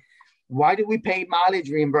 Okay, why do we pay mileage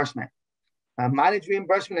reimbursement? Mileage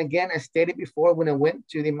reimbursement, again, as stated before, when it went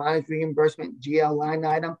to the mileage reimbursement GL line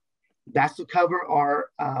item, that's to cover our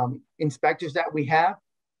inspectors that we have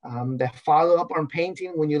that follow up on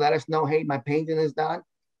painting. When you let us know, hey, my painting is done,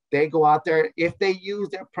 they go out there. If they use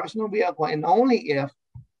their personal vehicle, and only if,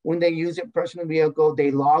 when they use their personal vehicle,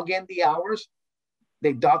 they log in the hours,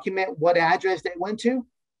 they document what address they went to.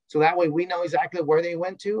 So that way we know exactly where they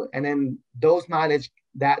went to. And then those mileage,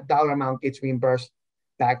 that dollar amount gets reimbursed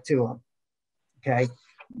back to them. Okay.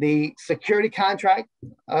 The security contract,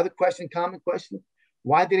 other question, common question.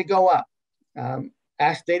 Why did it go up?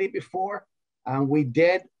 As stated before, we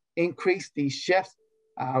did increase the shifts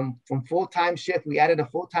from full-time shift. We added a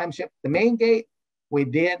full-time shift. The main gate, we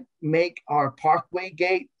did make our Parkway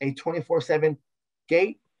gate a 24/7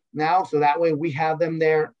 gate now. So that way we have them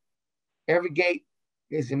there. Every gate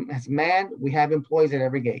is manned. We have employees at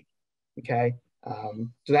every gate. Okay.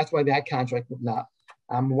 So that's why that contract went up.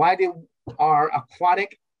 Why did our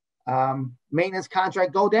aquatic maintenance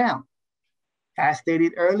contract go down? As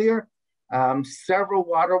stated earlier, several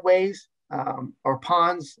waterways or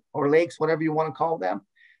ponds or lakes, whatever you want to call them,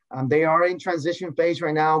 they are in transition phase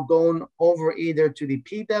right now, going over either to the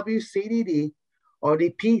PWCDD or the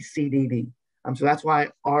PCDD. So that's why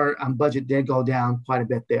our budget did go down quite a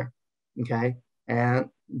bit there. Okay. And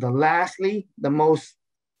lastly, the most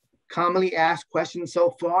commonly asked question so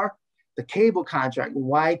far, the cable contract.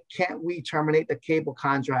 Why can't we terminate the cable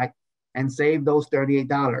contract and save those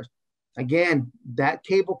 $38? Again, that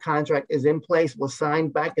cable contract is in place, was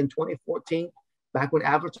signed back in 2014, back when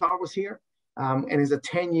Avatar was here, and is a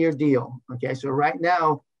 10-year deal. Okay, so right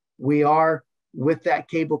now we are with that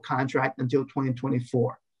cable contract until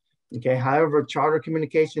 2024. Okay, however, Charter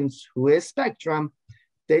Communications, who is Spectrum,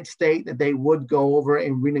 did state that they would go over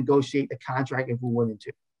and renegotiate the contract if we wanted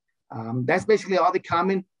to. That's basically all the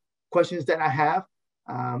common questions that I have.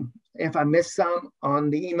 If I missed some on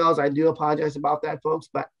the emails, I do apologize about that, folks,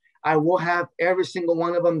 but I will have every single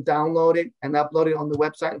one of them downloaded and uploaded on the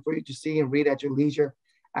website for you to see and read at your leisure,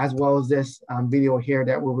 as well as this video here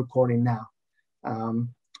that we're recording now.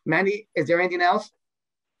 Mandy, is there anything else?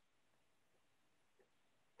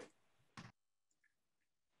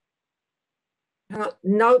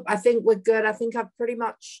 No, I think we're good. I think I've pretty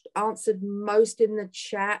much answered most in the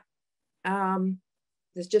chat.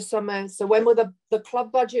 There's just some, so when will the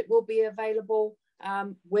club budget will be available?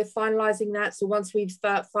 We're finalizing that. So once we've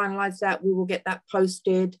finalized that, we will get that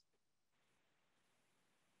posted.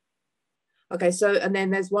 Okay, so, and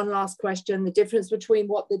then there's one last question, the difference between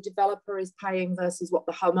what the developer is paying versus what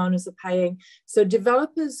the homeowners are paying. So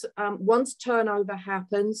developers, once turnover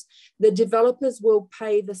happens, the developers will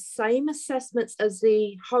pay the same assessments as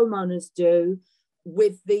the homeowners do,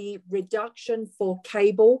 with the reduction for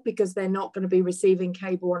cable, because they're not going to be receiving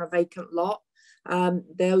cable on a vacant lot.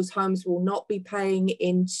 Those homes will not be paying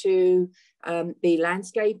into the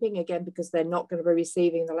landscaping, again, because they're not going to be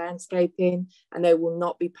receiving the landscaping, and they will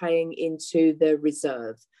not be paying into the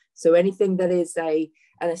reserve. So anything that is an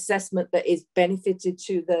assessment that is benefited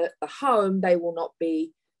to the home, they will not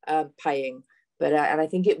be paying. But and I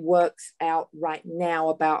think it works out right now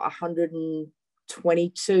about $122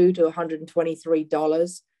 to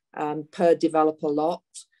 $123 per developer lot.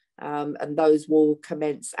 And those will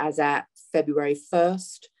commence as at February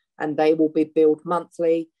 1st, and they will be billed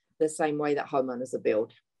monthly the same way that homeowners are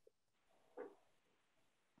billed.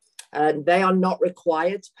 They are not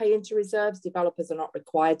required to pay into reserves. Developers are not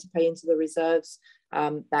required to pay into the reserves.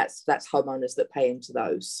 That's homeowners that pay into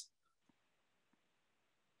those.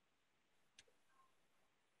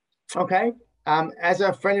 Okay. As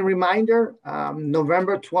a friendly reminder,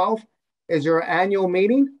 November 12th is your annual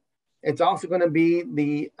meeting. It's also going to be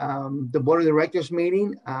the board of directors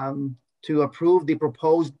meeting to approve the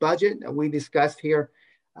proposed budget that we discussed here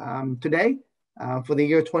today for the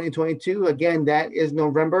year 2022. Again, that is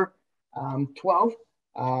November 12th,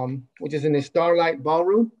 which is in the Starlight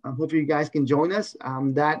Ballroom. Hopefully you guys can join us.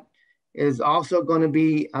 That is also going to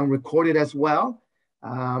be recorded as well.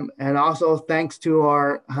 And also thanks to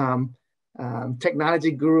our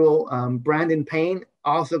technology guru, Brandon Payne,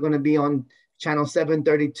 also going to be on channel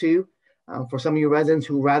 732. For some of you residents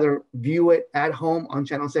who rather view it at home on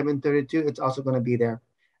channel 732, it's also going to be there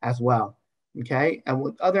as well. Okay,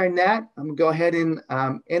 and other than that, I'm going to go ahead and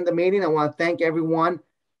end the meeting. I want to thank everyone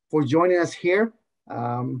for joining us here.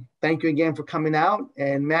 Thank you again for coming out.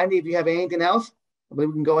 And Mandy, if you have anything else, I believe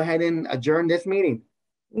we can go ahead and adjourn this meeting.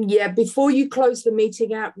 Yeah, before you close the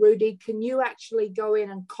meeting out, Rudy, can you actually go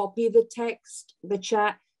in and copy the text, the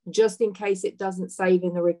chat, just in case it doesn't save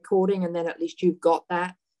in the recording, and then at least you've got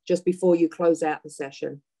that just before you close out the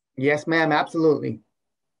session? Yes, ma'am, absolutely.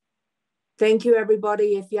 Thank you,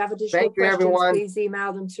 everybody. If you have additional questions, everyone. Please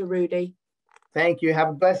email them to Rudy. Thank you. Have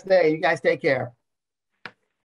a blessed day. You guys take care.